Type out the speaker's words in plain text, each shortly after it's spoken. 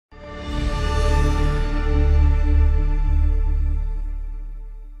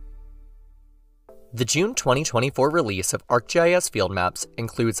The June 2024 release of ArcGIS Field Maps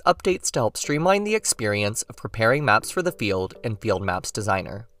includes updates to help streamline the experience of preparing maps for the field in Field Maps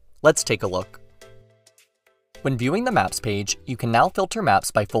Designer. Let's take a look. When viewing the Maps page, you can now filter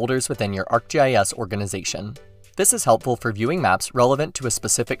maps by folders within your ArcGIS organization. This is helpful for viewing maps relevant to a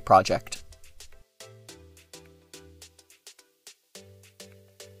specific project.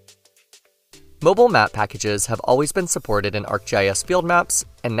 Mobile map packages have always been supported in ArcGIS Field Maps,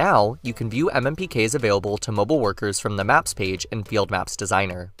 and now you can view MMPKs available to mobile workers from the Maps page in Field Maps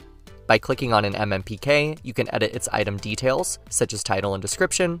Designer. By clicking on an MMPK, you can edit its item details, such as title and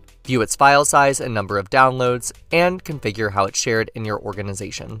description, view its file size and number of downloads, and configure how it's shared in your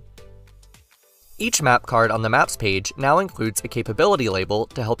organization. Each map card on the Maps page now includes a capability label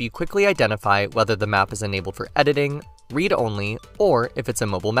to help you quickly identify whether the map is enabled for editing, read-only, or if it's a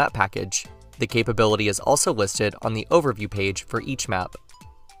mobile map package. The capability is also listed on the overview page for each map.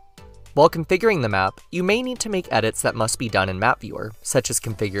 While configuring the map, you may need to make edits that must be done in Map Viewer, such as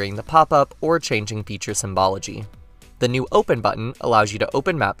configuring the pop-up or changing feature symbology. The new Open button allows you to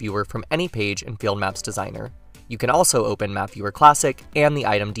open Map Viewer from any page in Field Maps Designer. You can also open Map Viewer Classic and the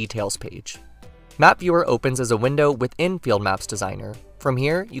Item Details page. Map Viewer opens as a window within Field Maps Designer. From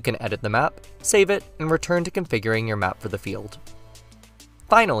here, you can edit the map, save it, and return to configuring your map for the field.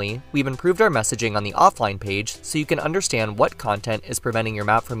 Finally, we've improved our messaging on the offline page so you can understand what content is preventing your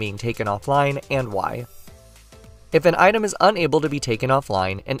map from being taken offline and why. If an item is unable to be taken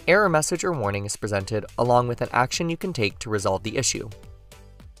offline, an error message or warning is presented along with an action you can take to resolve the issue.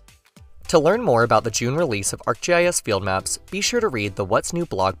 To learn more about the June release of ArcGIS Field Maps, be sure to read the What's New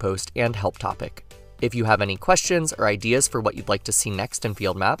blog post and help topic. If you have any questions or ideas for what you'd like to see next in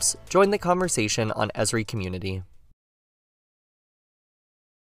Field Maps, join the conversation on Esri Community.